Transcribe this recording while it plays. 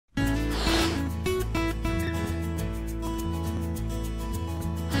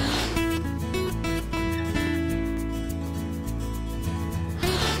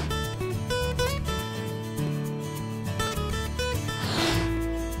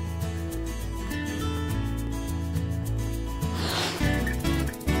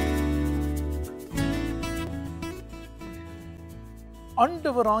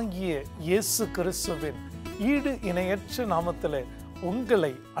ஆண்டவராகிய இயேசு கிறிஸ்துவின் ஈடு இணையற்ற நாமத்தில்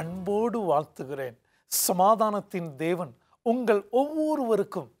உங்களை அன்போடு வாழ்த்துகிறேன். சமாதானத்தின் தேவன் உங்கள்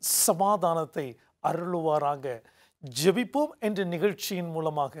ஒவ்வொருவருக்கும் சமாதானத்தை அருளுவாராக. ஜெபிப்போம் என்ற நிகழ்ச்சியின்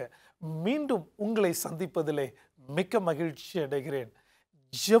மூலமாக மீண்டும் உங்களை சந்திப்பதிலே மிக்க மகிழ்ச்சி அடைகிறேன்.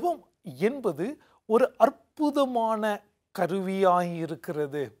 ஜெபம் என்பது ஒரு அற்புதமான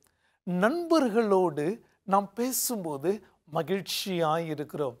கருவியாயிருக்கிறது. நண்பர்களோடு நாம் பேசும்போது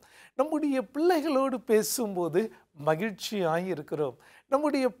மகிழ்ச்சியாயிருக்கிறோம். நம்முடைய பிள்ளைகளோடு பேசும்போது மகிழ்ச்சியாயிருக்கிறோம்.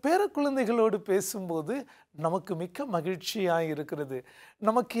 நம்முடைய பேர குழந்தைகளோடு பேசும்போது நமக்கு மிக்க மகிழ்ச்சியாயிருக்கிறது.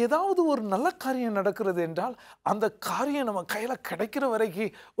 நமக்கு ஏதாவது ஒரு நல்ல காரியம் நடக்கிறது என்றால் அந்த காரியம் நம்ம கையில் கிடைக்கிற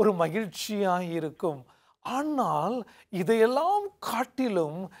வரைக்கும் ஒரு மகிழ்ச்சியாயிருக்கும். ஆனால் இதையெல்லாம்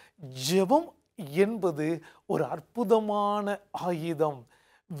காட்டிலும் ஜெபம் என்பது ஒரு அற்புதமான ஆயுதம்.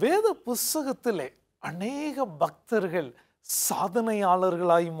 வேத புஸ்தகத்திலே அநேக பக்தர்கள்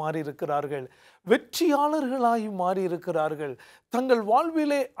சாதனையாளர்களாய் மாறியிருக்கிறார்கள், வெற்றியாளர்களாய் மாறியிருக்கிறார்கள். தங்கள்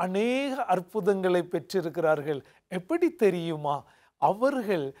வாழ்விலே அநேக அற்புதங்களை பெற்றிருக்கிறார்கள். எப்படி தெரியுமா?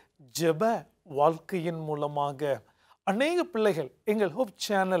 அவர்கள் ஜெப வாழ்க்கையின் மூலமாக. அநேக பிள்ளைகள் எங்கள் ஹோப்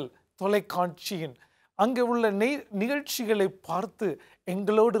சேனல் தொலைக்காட்சியின் அங்கே உள்ள நிகழ்ச்சிகளை பார்த்து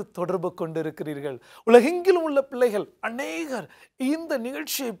எங்களோடு தொடர்பு கொண்டிருக்கிறீர்கள். உலகெங்கிலும் உள்ள பிள்ளைகள் அநேகர் இந்த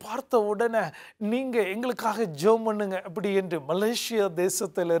நிகழ்ச்சியை பார்த்த உடனே நீங்கள் எங்களுக்காக ஜெபம் பண்ணுங்க அப்படி என்று மலேசியா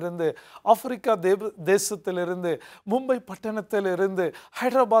தேசத்திலிருந்து, ஆப்பிரிக்கா தேசத்திலிருந்து, மும்பை பட்டணத்திலிருந்து,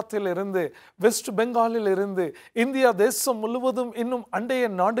 ஹைதராபாத்திலிருந்து, வெஸ்ட் பெங்காலிலிருந்து, இந்தியா தேசம் முழுவதும் இன்னும் அண்டைய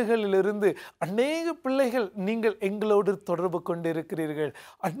நாடுகளிலிருந்து அநேக பிள்ளைகள் நீங்கள் எங்களோடு தொடர்பு கொண்டிருக்கிறீர்கள்.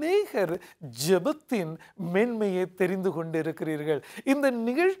 அநேகர் ஜெபத்தின் மேன்மையை தெரிந்து கொண்டிருக்கிறீர்கள். இந்த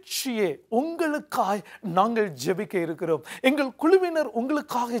நிகழ்ச்சியை உங்களுக்காய் நாங்கள் ஜெபிக்க இருக்கிறோம். எங்கள் குழுவினர்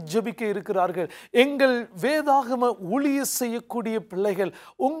உங்களுக்காக ஜெபிக்க இருக்கிறார்கள். எங்கள் வேதாகம ஊழிய செய்யக்கூடிய பிள்ளைகள்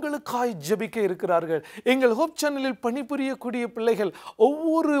உங்களுக்காய் ஜெபிக்க இருக்கிறார்கள். எங்கள் ஹோப் சேனலில் பணிபுரியக்கூடிய பிள்ளைகள்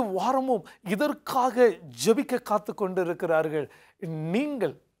ஒவ்வொரு வாரமும் இதற்காக ஜெபிக்க காத்து கொண்டிருக்கிறார்கள்.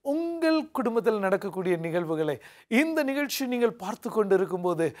 நீங்கள் உங்கள் குடும்பத்தில் நடக்கக்கூடிய நிகழ்வுகளை இந்த நிகழ்ச்சி நீங்கள் பார்த்து கொண்டிருக்கும்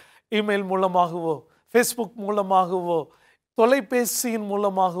போது இமெயில் மூலமாகவோ, ஃபேஸ்புக் மூலமாகவோ, தொலைபேசியின்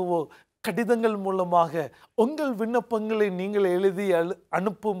மூலமாகவோ, கடிதங்கள் மூலமாக உங்கள் விண்ணப்பங்களை நீங்கள் எழுதி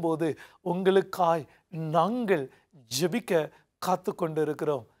அனுப்பும்போது உங்களுக்காய் நாங்கள் ஜெபிக்க காத்து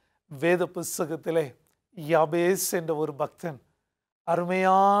கொண்டிருக்கிறோம். வேத புஸ்தகத்திலே யாபேஸ் என்ற ஒரு பக்தன்,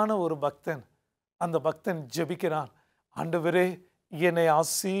 அருமையான ஒரு பக்தன், அந்த பக்தன் ஜெபிக்கிறான். ஆண்டவரே, என்னை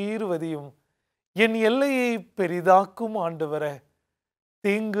ஆசீர்வதியும், என் எல்லையை பெரிதாக்கும் ஆண்டவரே,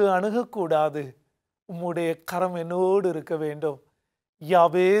 தீங்கு அணுகக்கூடாது, உம்முடைய கரம் என்னோடு இருக்க வேண்டும்.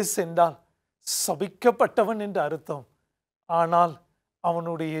 யாபேஸ் என்றால் சபிக்கப்பட்டவன் என்று அர்த்தம். ஆனால்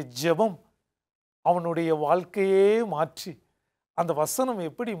அவனுடைய ஜெபம் அவனுடைய வாழ்க்கையே மாற்றி, அந்த வசனம்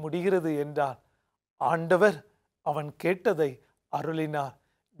எப்படி முடிகிறது என்றால், ஆண்டவர் அவன் கேட்டதை அருளினார்.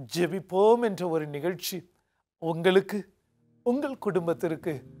 ஜெபிப்போம் என்ற ஒரு நிகழ்ச்சி உங்களுக்கு, உங்கள்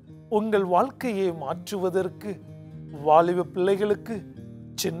குடும்பத்திற்கு, உங்கள் வாழ்க்கையை மாற்றுவதற்கு, வாலிப பிள்ளைகளுக்கு,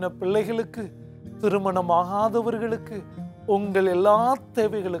 சின்ன பிள்ளைகளுக்கு, திருமணமாகாதவர்களுக்கு, உங்கள் எல்லா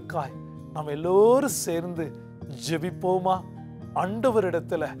தேவைகளுக்காய் நாம் எல்லோரும் சேர்ந்து ஜெபிப்போமா?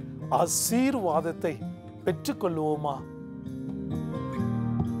 ஆண்டவரிடத்துல ஆசீர்வாதத்தை பெற்றுக்கொள்வோமா?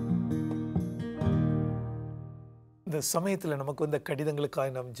 இந்த சமயத்தில் நமக்கு வந்த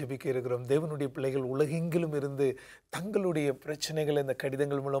கடிதங்களுக்காக நாம் ஜெபிக்க இருக்கிறோம். தேவனுடைய பிள்ளைகள் உலகெங்கிலும் இருந்து தங்களுடைய பிரச்சனைகளை இந்த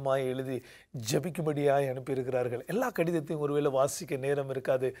கடிதங்கள் மூலமாக எழுதி ஜெபிக்கும்படியாக அனுப்பியிருக்கிறார்கள். எல்லா கடிதத்தையும் ஒருவேளை வாசிக்க நேரம்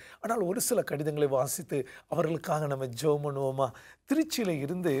இருக்காது. ஆனால் ஒரு சில கடிதங்களை வாசித்து அவர்களுக்காக நம்ம ஜெபம் பண்ணுவோமா? திருச்சியில்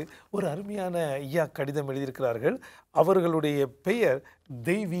இருந்து ஒரு அருமையான ஐயா கடிதம் எழுதியிருக்கிறார்கள். அவர்களுடைய பெயர்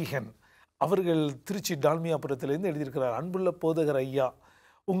தெய்வீகன். அவர்கள் திருச்சி டால்மியாபுரத்திலிருந்து எழுதியிருக்கிறார். அன்புள்ள போதகர் ஐயா,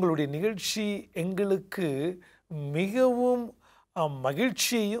 உங்களுடைய நிகழ்ச்சி எங்களுக்கு மிகவும்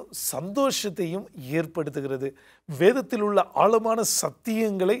மகிழ்ச்சியையும் சந்தோஷத்தையும் ஏற்படுத்துகிறது. வேதத்தில் உள்ள ஆழமான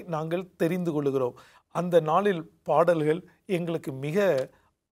சத்தியங்களை நாங்கள் தெரிந்து கொள்கிறோம். அந்த நாளில் பாடல்கள் எங்களுக்கு மிக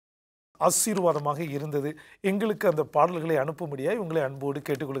ஆசீர்வாதமாக இருந்தது. எங்களுக்கு அந்த பாடல்களை அனுப்பும்படியாக உங்களை அன்போடு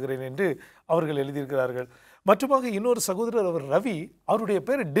கேட்டுக்கொள்கிறேன் என்று அவர்கள் எழுதியிருக்கிறார்கள். மற்றுமாக இன்னொரு சகோதரர், அவர் ரவி, அவருடைய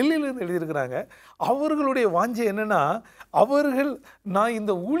பேர் டெல்லியிலிருந்து எழுதியிருக்கிறாங்க. அவர்களுடைய வாஞ்சை என்னென்னா, அவர்கள் நான்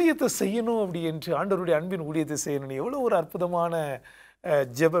இந்த ஊழியத்தை செய்யணும் அப்படி என்று, ஆண்டவருடைய அன்பின் ஊழியத்தை செய்யணும். எவ்வளோ ஒரு அற்புதமான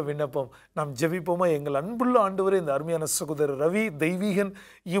ஜெப விண்ணப்பம். நாம் ஜெபிப்போமா? எங்கள் அன்புள்ள ஆண்டவரே, இந்த அருமையான சகோதரர் ரவி தெய்வீகன்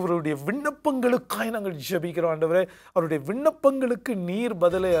இவருடைய விண்ணப்பங்களுக்காய் நாங்கள் ஜெபிக்கிறோம். ஆண்டவரே, அவருடைய விண்ணப்பங்களுக்கு நீர்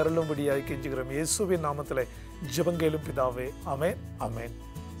பதிலை அருளும்படியாக கெஞ்சுகிறோம். இயேசுவின் நாமத்தில் ஜெபங்கேலும் பிதாவே, ஆமென், ஆமென்.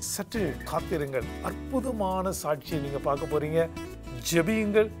 சற்று காத்திருங்கள். அற்புதமான சாட்சியை நீங்கள் பார்க்க போறீங்க.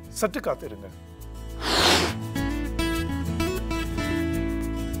 ஜெபியுங்கள், சற்று காத்திருங்கள்.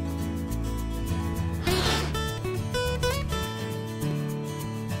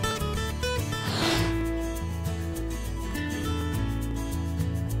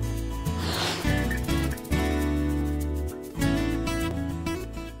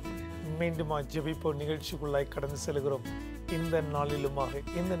 மீண்டும் ஜெபிப்போம் நிகழ்ச்சிக்குள்ளாய் கடந்து செல்கிறோம். இந்த நாளிலுமாக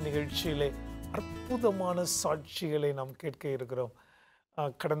இந்த நிகழ்ச்சியிலே அற்புதமான சாட்சிகளை நாம் கேட்க இருக்கிறோம்.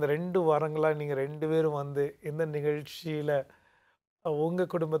 கடந்த 2 வாரங்களாக நீங்கள் 2 பேரும் வந்து இந்த நிகழ்ச்சியில்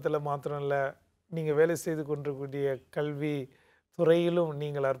உங்கள் குடும்பத்தில் மாத்திரம் இல்லை, நீங்கள் வேலை செய்து கொண்டிருக்கக்கூடிய கல்வி துறையிலும்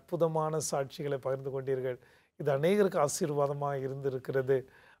நீங்கள் அற்புதமான சாட்சிகளை பகிர்ந்து கொண்டீர்கள். இது அநேகருக்கு ஆசீர்வாதமாக இருந்திருக்கிறது.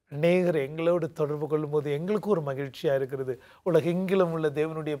 அநேகர் எங்களோடு தொடர்பு கொள்ளும்போது எங்களுக்கு ஒரு மகிழ்ச்சியாக இருக்கிறது. உலகெங்கிலும் உள்ள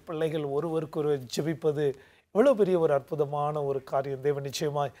தேவனுடைய பிள்ளைகள் ஒருவருக்கொருவர் ஜெபிப்பது எவ்வளோ பெரிய ஒரு அற்புதமான ஒரு காரியம். தேவன்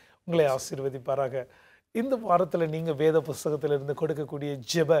நிச்சயமாய் உங்களை ஆசீர்வதிப்பாராக. இந்த வாரத்தில் நீங்கள் வேத புஸ்தகத்திலிருந்து கொடுக்கக்கூடிய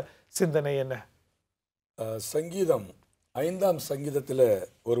ஜெப சிந்தனை என்ன? சங்கீதம் 5ஆம் சங்கீதத்தில்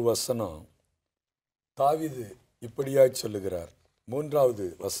ஒரு வசனம் தாவீது இப்படியாய் சொல்லுகிறார். 3வது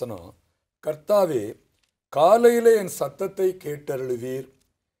வசனம், கர்த்தாவே காலையிலே என் சத்தத்தை கேட்டருளுவீர்,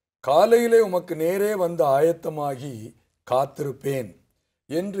 காலையிலே உமக்கு நேரே வந்து ஆயத்தமாகி காத்திருப்பேன்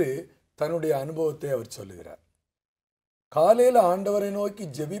என்று தன்னுடைய அனுபவத்தை அவர் சொல்லுகிறார். காலையில் ஆண்டவரை நோக்கி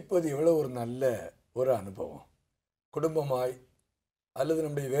ஜெபிப்பது எவ்வளோ ஒரு நல்ல ஒரு அனுபவம். குடும்பமாய் அல்லது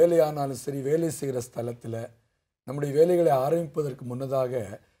நம்முடைய வேலையானாலும் சரி, வேலை செய்கிற ஸ்தலத்தில் நம்முடைய வேலைகளை ஆரம்பிப்பதற்கு முன்னதாக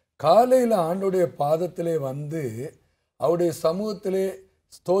காலையில் ஆண்டோடைய பாதத்திலே வந்து அவருடைய சமூகத்திலே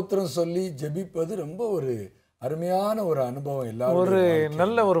ஸ்தோத்திரம் சொல்லி ஜெபிப்பது ரொம்ப ஒரு அருமையான ஒரு அனுபவம். எல்லாரும் ஒரு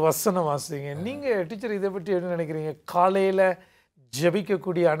நல்ல ஒரு வசனம் வாசிங்க. நீங்கள் டீச்சர் இதை பற்றி என்ன நினைக்கிறீங்க? காலையில்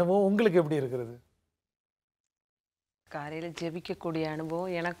ஜெபிக்கக்கூடிய அனுபவம் உங்களுக்கு எப்படி இருக்கிறது? காலையில் ஜெபிக்கக்கூடிய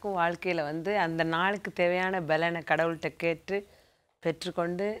அனுபவம் எனக்கும் வாழ்க்கையில் வந்து அந்த நாளுக்கு தேவையான பலனை கடவுள்கிட்ட கேட்டு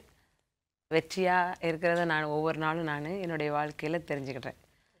பெற்றுக்கொண்டு வெற்றியாக இருக்கிறத நான் ஒவ்வொரு நாளும் என்னுடைய வாழ்க்கையில் தெரிஞ்சுக்கிட்டேன்.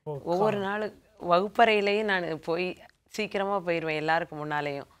 ஒவ்வொரு நாளும் வகுப்பறையிலையும் நான் போய் சீக்கிரமாக போயிடுவேன். எல்லாருக்கும்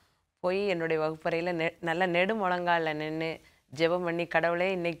முன்னாலேயும் போய் என்னுடைய வகுப்பறையில் நல்ல நெடுமுழங்காலில் நின்று ஜெபம் பண்ணி, கடவுளே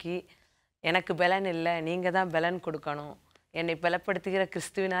இன்னைக்கு எனக்கு பலன் இல்லை, நீங்கள் தான் பலன் கொடுக்கணும், என்னை பலப்படுத்துகிற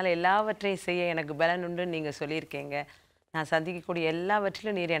கிறிஸ்துவினால் எல்லாவற்றையும் செய்ய எனக்கு பலன் உண்டுன்னு நீங்கள் சொல்லியிருக்கீங்க, நான் சந்திக்கக்கூடிய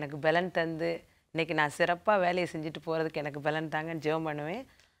எல்லாவற்றிலும் நீர் எனக்கு பலன் தந்து இன்றைக்கி நான் சிறப்பாக வேலையை செஞ்சுட்டு போகிறதுக்கு எனக்கு பலன் தாங்கன்னு ஜெபம் பண்ணுவேன்.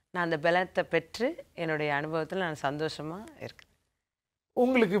 நான் அந்த பலத்தை பெற்று என்னுடைய அனுபவத்தில் நான் சந்தோஷமாக இருக்கேன்.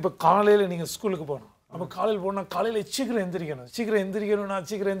 உங்களுக்கு இப்போ காலையில் நீங்கள் ஸ்கூலுக்கு போகணும். அப்போ காலையில் போனால் காலையில் சீக்கிரம் எந்திரிக்கணும்,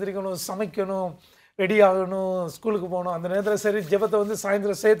 சமைக்கணும், ரெடி ஆகணும், ஸ்கூலுக்கு போகணும். அந்த நேரத்தில் சரி ஜெபத்தை வந்து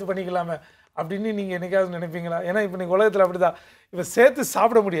சாயந்தரம் சேர்த்து பண்ணிக்கலாமே அப்படின்னு நீங்கள் என்னைக்காவது நினைப்பீங்களா? ஏன்னா இப்போ நீங்கள் உலகத்தில் அப்படி தான். இப்போ சேர்த்து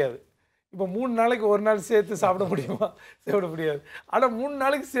சாப்பிட முடியாது. இப்போ 3 நாளைக்கு ஒரு நாள் சேர்த்து சாப்பிட முடியுமா? சாப்பிட முடியாது. ஆனால் 3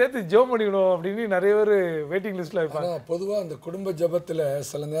 நாளைக்கு சேர்த்து ஜெபம் பண்ணிக்கணும் அப்படின்னு நிறைய பேர் வெயிட்டிங் லிஸ்ட்டில் வைப்பாங்க. பொதுவாக அந்த குடும்ப ஜெபத்தில்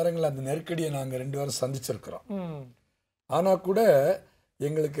சில நேரங்களில் அந்த நெருக்கடியை நாங்கள் 2 வாரம் சந்திச்சிருக்கிறோம். ஆனால் கூட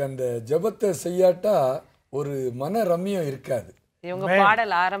எங்களுக்கு அந்த ஜெபத்தை செய்யாட்டா ஒரு மன ரம்மியம் இருக்காது. இவங்க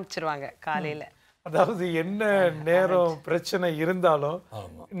பாடல் ஆரம்பிச்சிருவாங்க காலையில். அதாவது என்ன நேரம் பிரச்சனை இருந்தாலும்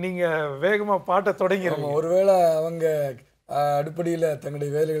நீங்கள் வேகமாக பாட்டை தொடங்கிடுங்க. ஒருவேளை அவங்க அடிப்படையில்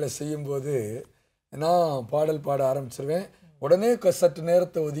தங்களுடைய வேலைகளை செய்யும்போது நான் பாடல் பாட ஆரம்பிச்சிருவேன். உடனே சற்று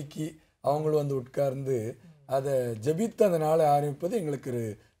நேரத்தை ஒதுக்கி அவங்களும் வந்து உட்கார்ந்து அதை ஜெபித்து அந்த நாளை ஆரம்பிப்பது எங்களுக்கு ஒரு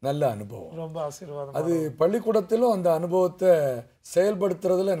நல்ல அனுபவம். ரொம்ப ஆசீர்வாதம். அது பள்ளிக்கூடத்திலும் அந்த அனுபவத்தை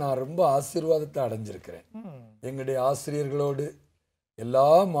செயல்படுத்துறதுல நான் ரொம்ப ஆசீர்வாதத்தை அடைஞ்சிருக்கிறேன். எங்களுடைய ஆசிரியர்களோடு எல்லா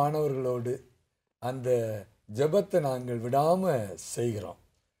மாணவர்களோடு அந்த ஜெபத்தை நாங்கள் விடாம செய்கிறோம்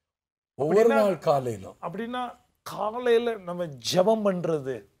ஒவ்வொரு நாள் காலையிலும். அப்படின்னா காலையில் நம்ம ஜெபம்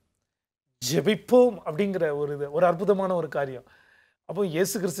பண்ணுறது, ஜெபிப்போம் அப்படிங்கிற ஒரு அற்புதமான ஒரு காரியம். அப்போ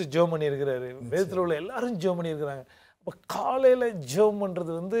இயேசு கிறிஸ்து ஜெபம் பண்ணியிருக்கிறாரு, வேதத்தில் உள்ள எல்லாரும் ஜெபம் பண்ணியிருக்கிறாங்க. அப்போ காலையில் ஜெபம்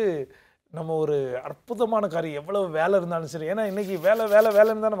பண்ணுறது வந்து நம்ம ஒரு அற்புதமான காரியம். எவ்வளவு வேலை இருந்தாலும் சரி, ஏன்னா இன்னைக்கு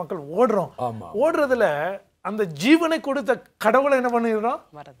வேலைன்னு தானே மக்கள் ஓடுறோம். ஓடுறதுல அந்த ஜீவனை கொடுத்த கடவுளை என்ன பண்ணிடுறோம்,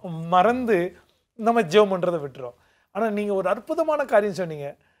 மறந்து நம்ம ஜெபம் பண்ணுறதை விட்டுறோம். ஆனால் நீங்கள் ஒரு அற்புதமான காரியம் சொன்னீங்க.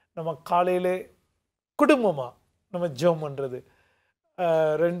 நம்ம காலையிலே குடும்பமாக நம்ம ஜெபம் பண்ணுறது.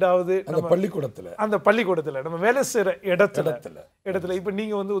 2வது அந்த பள்ளிக்கூடத்தில் நம்ம வேலை செய்கிற இடத்துல இப்போ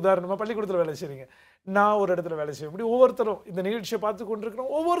நீங்கள் வந்து உதாரணமாக பள்ளிக்கூடத்தில் வேலை செய்கிறீங்க, நான் ஒரு இடத்துல வேலை செய்வேன். இப்படி ஒவ்வொருத்தரும் இந்த நிகழ்ச்சியை பார்த்து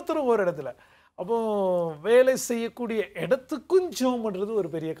கொண்டிருக்கிறோம், ஒவ்வொருத்தரும் ஒரு இடத்துல. அப்போ வேலை செய்யக்கூடிய இடத்துக்கும் ஜெபம் பண்ணுறது ஒரு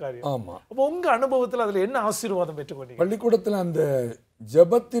பெரிய காரியம். ஆமாம். அப்போ உங்கள் அனுபவத்தில் அதில் என்ன ஆசீர்வாதம் பெற்றுக்கொண்டீங்க? பள்ளிக்கூடத்தில் அந்த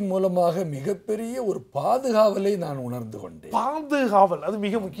ஜெபத்தின் மூலமாக மிகப்பெரிய ஒரு பாதுகாவலை நான் உணர்ந்து கொண்டேன். பாதுகாவல் அது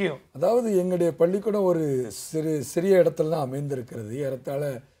மிக முக்கியம். அதாவது எங்களுடைய பள்ளிக்கூடம் ஒரு சிறிய இடத்துல தான் அமைந்திருக்கிறது. ஏறத்தாழ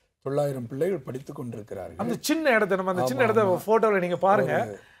 900 பிள்ளைகள் படித்து கொண்டிருக்கிறார்கள். அந்த சின்ன இடத்த நம்ம அந்த சின்ன இடத்த ஃபோட்டோவில் நீங்கள் பாருங்க.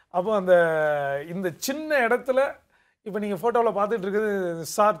 அப்போ இந்த சின்ன இடத்துல இப்போ நீங்கள் ஃபோட்டோவில் பார்த்துட்டு இருக்குது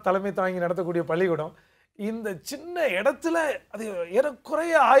சார் தலைமை தாங்கி நடத்தக்கூடிய பள்ளிக்கூடம். இந்த சின்ன இடத்துல அது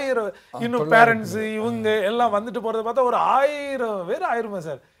ஏறக்குறைய 1000 இன்னும் பேரண்ட்ஸ் இவங்க எல்லாம் வந்துட்டு போறதை பார்த்தா ஒரு 1000 பேர் ஆயிருமா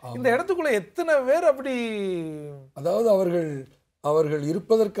சார்? இந்த இடத்துக்குள்ள எத்தனை பேர் அப்படி? அதாவது அவர்கள்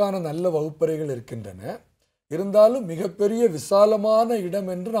இருப்பதற்கான நல்ல வகுப்பறைகள் இருக்கின்றன. இருந்தாலும் மிகப்பெரிய விசாலமான இடம்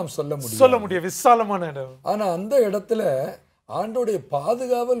என்று நாம் சொல்ல முடியும். விசாலமான இடம். ஆனா அந்த இடத்துல ஆண்டோடைய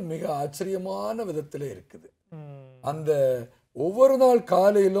பாதுகாவல் மிக ஆச்சரியமான விதத்துல இருக்குது. அந்த ஒவ்வொரு நாள்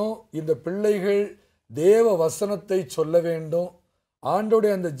காலையிலும் இந்த பிள்ளைகள் தேவ வசனத்தை சொல்ல வேண்டும்.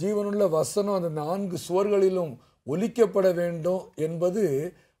 ஆண்டோடைய அந்த ஜீவனுள்ள வசனம் அந்த 4 சுவர்களிலும் ஒலிக்கப்பட வேண்டும் என்பது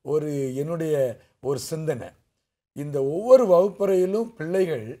என்னுடைய ஒரு சிந்தனை. இந்த ஒவ்வொரு வகுப்பறையிலும்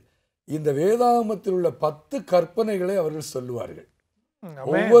பிள்ளைகள் இந்த வேதாகமத்தில் உள்ள 10 கற்பனைகளை அவர்கள் சொல்லுவார்கள்.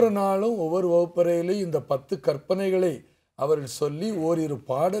 ஒவ்வொரு நாளும் ஒவ்வொரு வகுப்பறையிலும் இந்த 10 கற்பனைகளை அவர்கள் சொல்லி ஓரிரு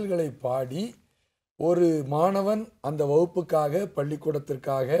பாடல்களை பாடி ஒரு மாணவன் அந்த வகுப்புக்காக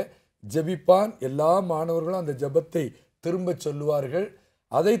பள்ளிக்கூடத்திற்காக ஜெபிப்பான். எல்லா மாணவர்களும் அந்த ஜெபத்தை திரும்ப சொல்லுவார்கள்.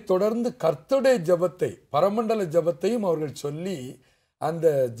 அதை தொடர்ந்து கர்த்தருடைய ஜெபத்தை, பரமண்டல ஜெபத்தையும் அவர்கள் சொல்லி அந்த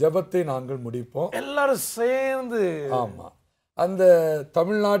ஜெபத்தை நாங்கள் முடிப்போம் எல்லாரும் சேர்ந்து. ஆமா, அந்த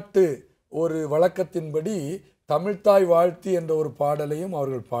தமிழ்நாட்டு ஒரு வழக்கத்தின்படி தமிழ்தாய் வாழ்த்தி என்ற ஒரு பாடலையும்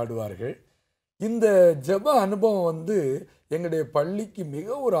அவர்கள் பாடுவார்கள். இந்த ஜெப அனுபவம் எங்களுடைய பள்ளிக்கு மிக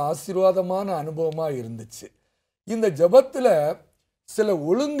ஒரு ஆசீர்வாதமான அனுபவமாக இருந்துச்சு. இந்த ஜெபத்தில் சில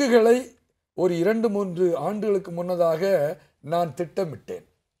ஒழுங்குகளை ஒரு 2-3 ஆண்டுகளுக்கு முன்னதாக நான் திட்டமிட்டேன்.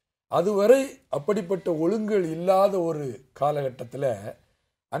 அதுவரை அப்படிப்பட்ட ஒழுங்குகள் இல்லாத ஒரு காலகட்டத்தில்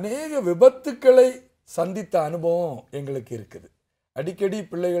அநேக விபத்துக்களை சந்தித்த அனுபவம் எங்களுக்கு இருக்குது. அடிக்கடி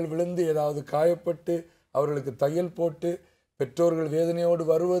பிள்ளைகள் விழுந்து ஏதாவது காயப்பட்டு அவர்களுக்கு தையல் போட்டு பெற்றோர்கள் வேதனையோடு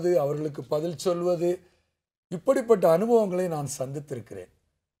வருவது, அவர்களுக்கு பதில் சொல்வது, இப்படிப்பட்ட அனுபவங்களை நான் சந்தித்திருக்கிறேன்.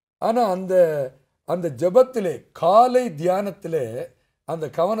 ஆனால் அந்த ஜெபத்திலே, காலை தியானத்திலே அந்த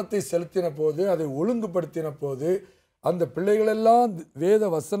கவனத்தை செலுத்தின போது, அதை ஒழுங்குபடுத்தின போது, அந்த பிள்ளைகளெல்லாம் வேத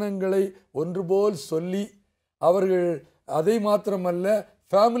வசனங்களை ஒன்று போல் சொல்லி, அவர்கள் அதை மாத்திரமல்ல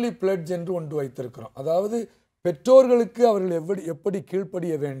ஃபேமிலி பிளட்ஜ் என்று ஒன்று வைத்திருக்கிறோம். அதாவது பெற்றோர்களுக்கு அவர்கள் எப்படி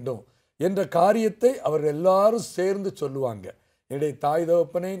கீழ்ப்படிய வேண்டும் என்ற காரியத்தை அவர்கள் எல்லாரும் சேர்ந்து சொல்லுவாங்க. என்னுடைய தாய்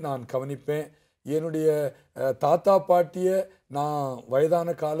தகப்பனை நான் கவனிப்பேன், என்னுடைய தாத்தா பாட்டியை நான் வயதான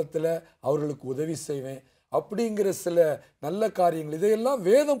காலத்தில் அவர்களுக்கு உதவி செய்வேன், அப்படிங்கிற சில நல்ல காரியங்கள் இதையெல்லாம்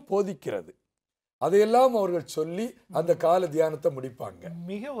வேதம் போதிக்கிறது. அதையெல்லாம் அவர்கள் சொல்லி அந்த கால தியானத்தை முடிப்பாங்க.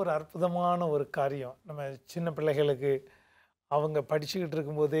 மிக ஒரு அற்புதமான ஒரு காரியம். நம்ம சின்ன பிள்ளைகளுக்கு அவங்க படிச்சுக்கிட்டு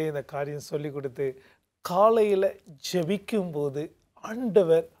இருக்கும்போதே இந்த காரியம் சொல்லி கொடுத்து காலையில் ஜெபிக்கும் போது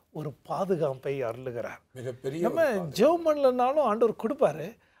ஆண்டவர் ஒரு பாதுகாப்பை அருளுகிறார். மிகப்பெரிய நம்ம ஜெபம் பண்ணலனாலும் ஆண்டவர் கொடுப்பாரு.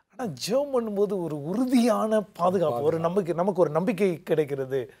 ஆனால் ஜெபம் பண்ணும்போது ஒரு உறுதியான பாதுகாப்பு, ஒரு நம்பிக்கை, நமக்கு ஒரு நம்பிக்கை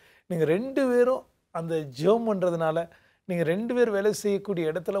கிடைக்கிறது. நீங்கள் 2 பேரும் அந்த ஜெபம் பண்ணுறதுனால நீங்கள் 2 பேர் வேலை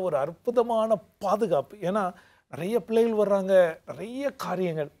செய்யக்கூடிய இடத்துல ஒரு அற்புதமான பாதுகாப்பு. ஏன்னா நிறைய பிள்ளைகள் வர்றாங்க, நிறைய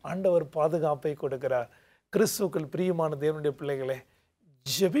காரியங்கள், ஆண்டவர் பாதுகாப்பை கொடுக்கிறார். கிறிஸ்துவுக்குள் பிரியமான தேவனுடைய பிள்ளைகளே,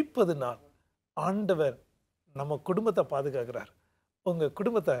 ஜெபிப்பதுனால் ஆண்டவர் நம்ம குடும்பத்தை பாதுகாக்கிறார். உங்கள்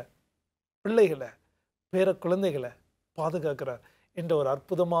குடும்பத்தை, பிள்ளைகளை, பேர குழந்தைகளை பாதுகாக்கிறார் என்ற ஒரு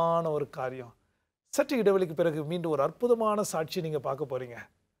அற்புதமான ஒரு காரியம். சற்று இடைவெளிக்கு பிறகு மீண்டும் ஒரு அற்புதமான சாட்சி நீங்கள் பார்க்க போகிறீங்க.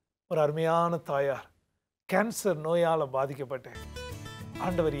 ஒரு அருமையான தாயார் கேன்சர் நோயால் பாதிக்கப்பட்டு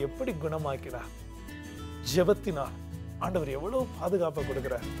ஆண்டவர் எப்படி குணமாக்கிறார், ஜெபத்தினால் ஆண்டவர் எவ்வளோ பாதுகாப்பை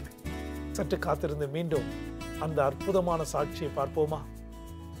கொடுக்கிறார். சற்று காத்திருந்து மீண்டும் அந்த அற்புதமான சாட்சியை பார்ப்போமா?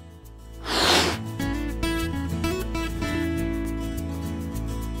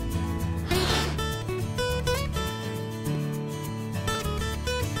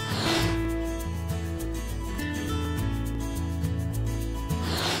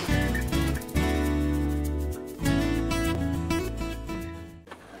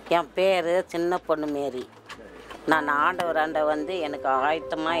 என் பேர் சின்ன பொண்ணு மேரி. நான் ஆண்டவராண்ட எனக்கு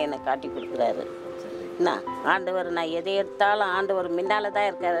ஆயத்தமாக என்னை காட்டி கொடுக்குறாரு. என்ன ஆண்டவர், நான் எதை எடுத்தாலும் ஆண்டவர் முன்னால் தான்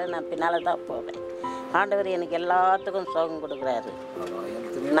இருக்காரு, நான் பின்னால் தான் போவேன். ஆண்டவர் எனக்கு எல்லாத்துக்கும் சுகம் கொடுக்குறாரு.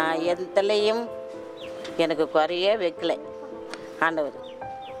 நான் எந்தலையும் எனக்கு குறையே வைக்கல. ஆண்டவர்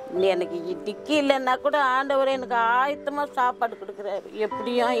எனக்கு திக்கி இல்லைன்னா கூட ஆண்டவர் எனக்கு ஆயத்தமாக சாப்பாடு கொடுக்குறாரு.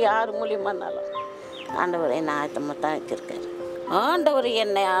 எப்படியும் யார் மூலியமானாலும் ஆண்டவர் என்னை ஆயத்தமாக தான் வச்சுருக்காரு. ஆண்டவர்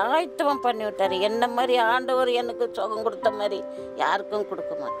என்னை ஆயத்தமாக பண்ணி விட்டார். என்ன மாதிரி ஆண்டவர் எனக்கு சுகம் கொடுத்த மாதிரி யாருக்கும்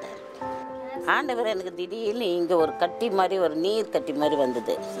கொடுக்க மாட்டார். ஆண்டவர் எனக்கு திடீர்னு இங்கே ஒரு கட்டி மாதிரி, ஒரு நீர் கட்டி மாதிரி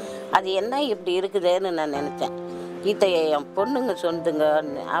வந்தது. அது என்ன இப்படி இருக்குதுன்னு நான் நினச்சேன். இதை என் பொண்ணுங்க சொந்துங்க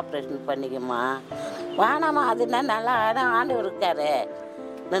ஆப்ரேஷன் பண்ணிக்கம்மா, வேணாமா, அதுனா நல்லா ஆண்டவர்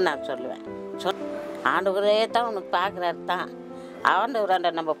இருக்காருன்னு நான் சொல்லுவேன். ஆண்டவரே தான் உனக்கு பார்க்குறாரு தான். ஆண்டவராண்ட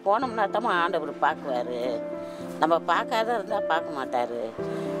நம்ம போனோம்னா தான் ஆண்டவர் பார்க்குவார், நம்ம பார்க்காத இருந்தால் பார்க்க மாட்டார்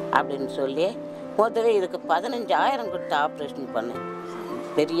அப்படின்னு சொல்லி முதல்ல இதுக்கு 15,000 கொடுத்து ஆப்ரேஷன் பண்ணேன்.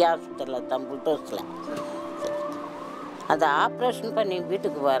 பெரிய ஹாஸ்பிட்டலில் தான், புல்டோஸில். அந்த ஆப்ரேஷன் பண்ணி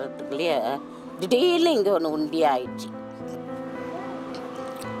வீட்டுக்கு வர்றதுக்குள்ளேயே திடீர்னு இங்கே ஒன்று உண்டியாக ஆயிடுச்சு.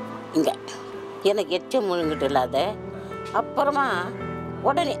 இங்கே எனக்கு எச்சம் முழுங்கிட்டு இல்லாத. அப்புறமா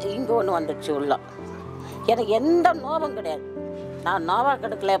உடனே இங்கே ஒன்று வந்துடுச்சு உள்ள. எனக்கு எந்த நோவும் கிடையாது. நான் நோவா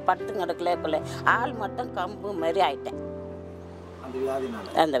கெடுக்கல, பட்டு கெடுக்கல, கொள்ள ஆள் மட்டும் கம்பு மாதிரி ஆயிட்டேன்.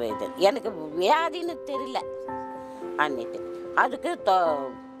 அந்த வயது எனக்கு வியாதின்னு தெரியல அன்னிட்டு. அதுக்கு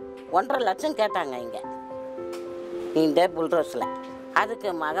 1.5 லட்சம் கேட்டாங்க இங்கே இந்த புல்ரோஸில். அதுக்கு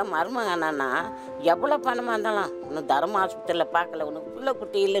மருமகன் என்னன்னா, எவ்வளோ பணமாக இருந்தாலும் இன்னும் தர்ம ஆஸ்பத்திரியில் பார்க்கல, உனக்கு பிள்ளை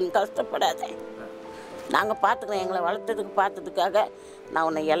குட்டி இல்லைன்னு கஷ்டப்படாத, நாங்கள் பார்த்துக்கிறோம், எங்களை வளர்த்ததுக்கு பார்த்ததுக்காக நான்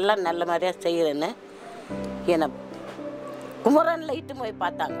உன்னை எல்லாம் நல்ல மாதிரியாக செய்கிறேன்னு என்னை குமரனில் இட்டு போய்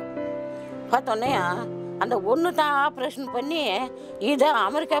பார்த்தாங்க. பார்த்தோன்னே அந்த ஒன்று தான் ஆப்ரேஷன் பண்ணி இதை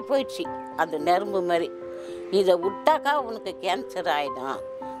அமெரிக்கா போயிடுச்சு. அந்த நெரும்பு மாதிரி இதை விட்டாக்கா உனக்கு கேன்சர் ஆகிடும்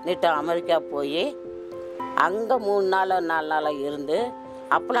நீட்டு அமெரிக்கா போய் அங்கே 3 நாளோ 4 நாளோ இருந்து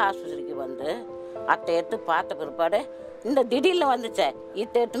அப்பள ஆஸ்பத்திரிக்கு வந்து அத்தை எடுத்து பார்த்த பிற்பாடு இந்த திடீர்னு வந்துச்சே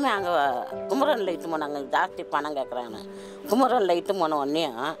இத்தை எடுத்துமே அங்கே குமரனில் இட்டு போனாங்க. ஜாஸ்தி பணம் கேட்குறாங்க. குமரனில் இட்டு போன உடனே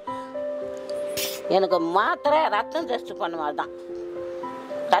எனக்கு மாத்திரை ரத்தம் டெஸ்ட் பண்ணுவாள் தான்.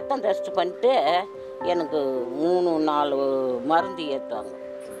 ரத்தம் டெஸ்ட் பண்ணிட்டு எனக்கு 3-4 மருந்து ஏற்றுவாங்க.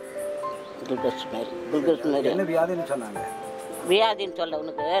 குளுக்கோஸ் மாதிரி. என்ன வியாதின்னு சொன்னாங்க? வியாதின்னு சொல்ல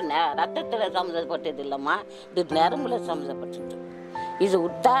உனக்கு ரத்தத்தில் சம்மந்தப்பட்டது இல்லைம்மா, இது நரம்புல சம்மந்தப்பட்டது. இது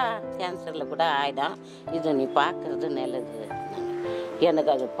விட்டா கேன்சரில் கூட ஆகிடும், இது நீ பார்க்குறது நல்லது.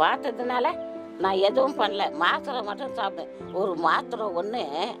 எனக்கு அது பார்த்ததுனால நான் எதுவும் பண்ணல, மாத்திரை மட்டும் சாப்பிட்டேன். ஒரு மாத்திரை ஒன்று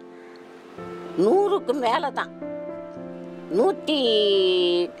 100க்கு மேலே தான்,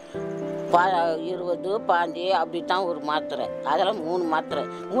 120, 15 அப்படி தான் ஒரு மாத்திரை. அதெல்லாம் 3 மாத்திரை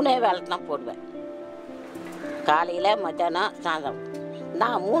 3 வேலை தான் போடுவேன், காலையில் மத்தியானம் சாயந்தரம்.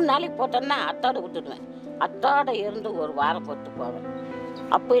 நான் 3 நாளைக்கு போட்டேன்னா அத்தோட விட்டுடுவேன். அத்தோட இருந்து ஒரு வாரம் போட்டு போவேன்.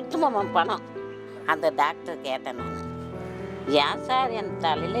 அப்போ எடுத்துமா பணம். அந்த டாக்டர் கேட்டேன் நான், ஏன் சார் என்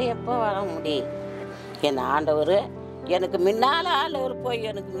தலையில் எப்போ வர முடியும்? என் ஆண்டவர் எனக்கு முன்னால் ஆண்டவர் போய்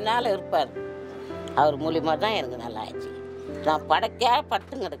எனக்கு முன்னால் இருப்பார். அவர் மூலியமாக தான் எனக்கு நல்லா ஆயிடுச்சு. நான்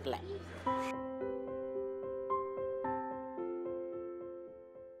படுத்தும் கிடக்கல.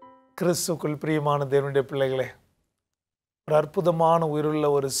 கிறிஸ்துக்குள் பிரியமான தேவனுடைய பிள்ளைகளே, ஒரு அற்புதமான உயிருள்ள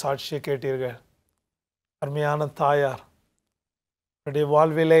ஒரு சாட்சியை கேட்டீர்கள். அருமையான தாயார் அவருடைய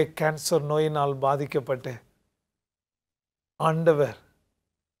வாழ்விலே கேன்சர் நோயினால் பாதிக்கப்பட்டு ஆண்டவர்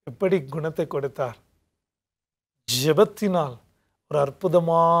எப்படி குணத்தை கொடுத்தார். ஜெபத்தினால் ஒரு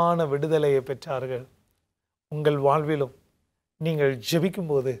அற்புதமான விடுதலையை பெற்றார்கள். உங்கள் வாழ்விலும் நீங்கள்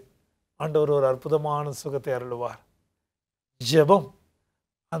ஜெபிக்கும்போது ஆண்டவர் ஒரு அற்புதமான சுகத்தை அருளுவார். ஜெபம்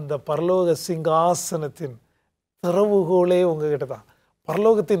அந்த பரலோக சிங்காசனத்தின் திறவுகோலே உங்ககிட்ட தான்.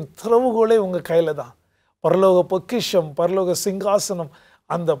 பரலோகத்தின் திறவுகோலே உங்கள் கையில் தான். பரலோக பொக்கிஷம், பரலோக சிங்காசனம்,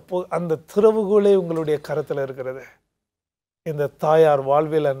 அந்த திறவுகோலே உங்களுடைய கரத்தில் இருக்கிறது. இந்த தாயார்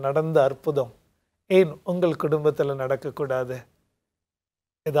வாழ்வில் நடந்த அற்புதம் ஏன் உங்கள் குடும்பத்தில் நடக்கக்கூடாது?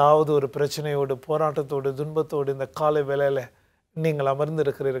 ஏதாவது ஒரு பிரச்சனையோடு, போராட்டத்தோடு, துன்பத்தோடு இந்த காலை வேளையில் நீங்கள்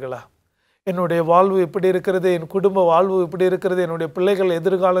அமர்ந்திருக்கிறீர்களா? என்னுடைய வாழ்வு இப்படி இருக்கிறது, என் குடும்ப வாழ்வு இப்படி இருக்கிறது, என்னுடைய பிள்ளைகள்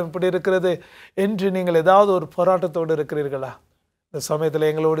எதிர்காலம் இப்படி இருக்கிறது என்று நீங்கள் ஏதாவது ஒரு போராட்டத்தோடு இருக்கிறீர்களா? இந்த சமயத்தில்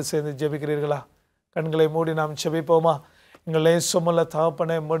எங்களோடு சேர்ந்து ஜெபிக்கிறீர்களா? கண்களை மூடி நாம் ஜெபிப்போமா? எங்களே சுமல்ல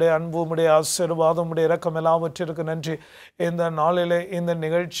தகப்பனே, உம்முடைய அன்பு, உம்முடைய ஆசீர்வாதம், உம்முடைய இரக்கம் எல்லாவற்றிற்கு நன்றி. இந்த நாளிலே இந்த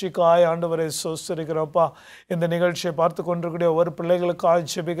நிகழ்ச்சிக்காய் ஆண்டவரை சோஸ்தரிக்கிறோம்ப்பா. இந்த நிகழ்ச்சியை பார்த்து கொண்டிருக்கூடிய ஒவ்வொரு பிள்ளைகளுக்காக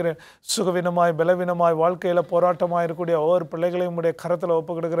ஜெபிக்கிறேன். சுகவீனமாய், பலவீனமாய், வாழ்க்கையில் போராட்டமாக இருக்கக்கூடிய ஒவ்வொரு பிள்ளைகளையும் உம்முடைய கரத்தில்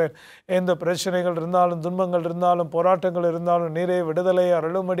ஒப்புக்கொடுக்கிறேன். எந்த பிரச்சனைகள் இருந்தாலும், துன்பங்கள் இருந்தாலும், போராட்டங்கள் இருந்தாலும் நீரே விடுதலையை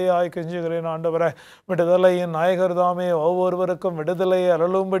அருளும்படியாய் கெஞ்சுகிறேன். ஆண்டவரை விடுதலையின் நாயகர் தாமே, ஒவ்வொருவருக்கும் விடுதலையை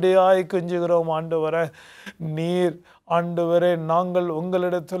அருளும்படியாய் கெஞ்சுகிறோம். ஆண்டவரை நீர் ஆண்டவரே, நாங்கள்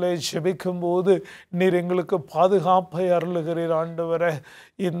உங்களிடத்திலே ஜெபிக்கும் போது நீர் எங்களுக்கு பாதுகாப்பை அருளுகிறீர். ஆண்டவரே,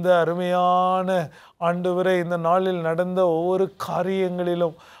 இந்த அருமையான ஆண்டவரே, இந்த நாளில் நடந்த ஒவ்வொரு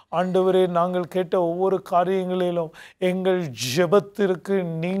காரியங்களிலும் ஆண்டவரே, நாங்கள் கேட்ட ஒவ்வொரு காரியங்களிலும் எங்கள் ஜெபத்திற்கு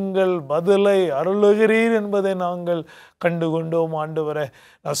நீங்கள் பதிலை அருளுகிறீர் என்பதை நாங்கள் கண்டுகொண்டோம். ஆண்டவரே,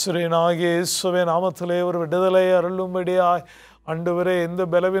 நசரேயனாகிய இயேசுவின் நாமத்திலே ஒரு விடுதலை அருளும்படியாய் ஆண்டவரே, எந்த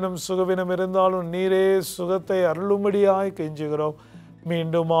பலவீனம் சுகவீனம் இருந்தாலும் நீரே சுகத்தை அருளும்படியாய் கெஞ்சுகிறோம்.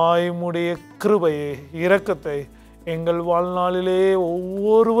 மீண்டுமாய் உம்முடைய கிருபையை, இரக்கத்தை எங்கள் வாழ்நாளிலே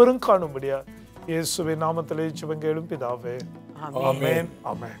ஒவ்வொருவரும் காணும்படியா இயேசுவின் நாமத்திலே ஜெபங்கேளும் பிதாவே, ஆமென்,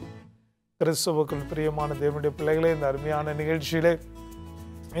 ஆமென். கிறிஸ்துவுக்குள் பிரியமான தேவனுடைய பிள்ளைகளே, இந்த அருமையான நிகழ்ச்சியிலே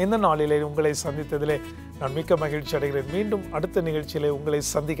இந்த நாளிலே உங்களை சந்தித்ததிலே நான் மிக்க மகிழ்ச்சி அடைகிறேன். மீண்டும் அடுத்த நிகழ்ச்சியிலே உங்களை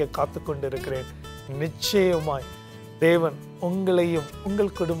சந்திக்க காத்து கொண்டிருக்கிறேன். நிச்சயமாய் தேவன் உங்களையும்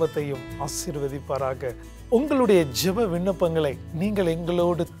உங்கள் குடும்பத்தையும் ஆசீர்வதிப்பாராக. உங்களுடைய ஜெப விண்ணப்பங்களை நீங்கள்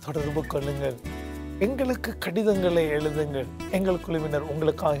எங்களோடு தொடர்பு கொள்ளுங்கள். எங்களுக்கு கடிதங்களை எழுதுங்கள். எங்கள் குழுவினர்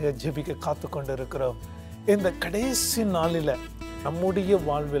உங்களுக்காக ஜெபிக்க காத்து கொண்டு இருக்கிறோம். இந்த கடைசி நாளில் நம்முடைய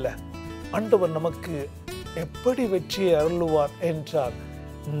வாழ்வில் ஆண்டவர் நமக்கு எப்படி வெற்றியை அருளுவார் என்றால்,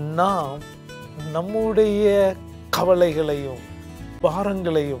 நாம் நம்முடைய கவலைகளையும்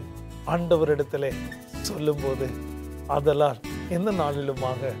பாரங்களையும் ஆண்டவரிடத்திலே சொல்லும்போது, அதனால் எந்த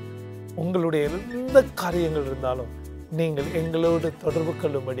நாளிலுமாக உங்களுடைய எந்த காரியங்கள் இருந்தாலும் நீங்கள் எங்களோடு தொடர்பு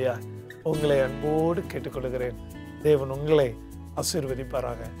கொள்ளும்படியா உங்களை அன்போடு கேட்டுக்கொள்கிறேன். தேவன் உங்களை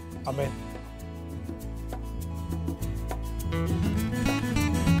ஆசீர்வதிப்பாராக. ஆமென்.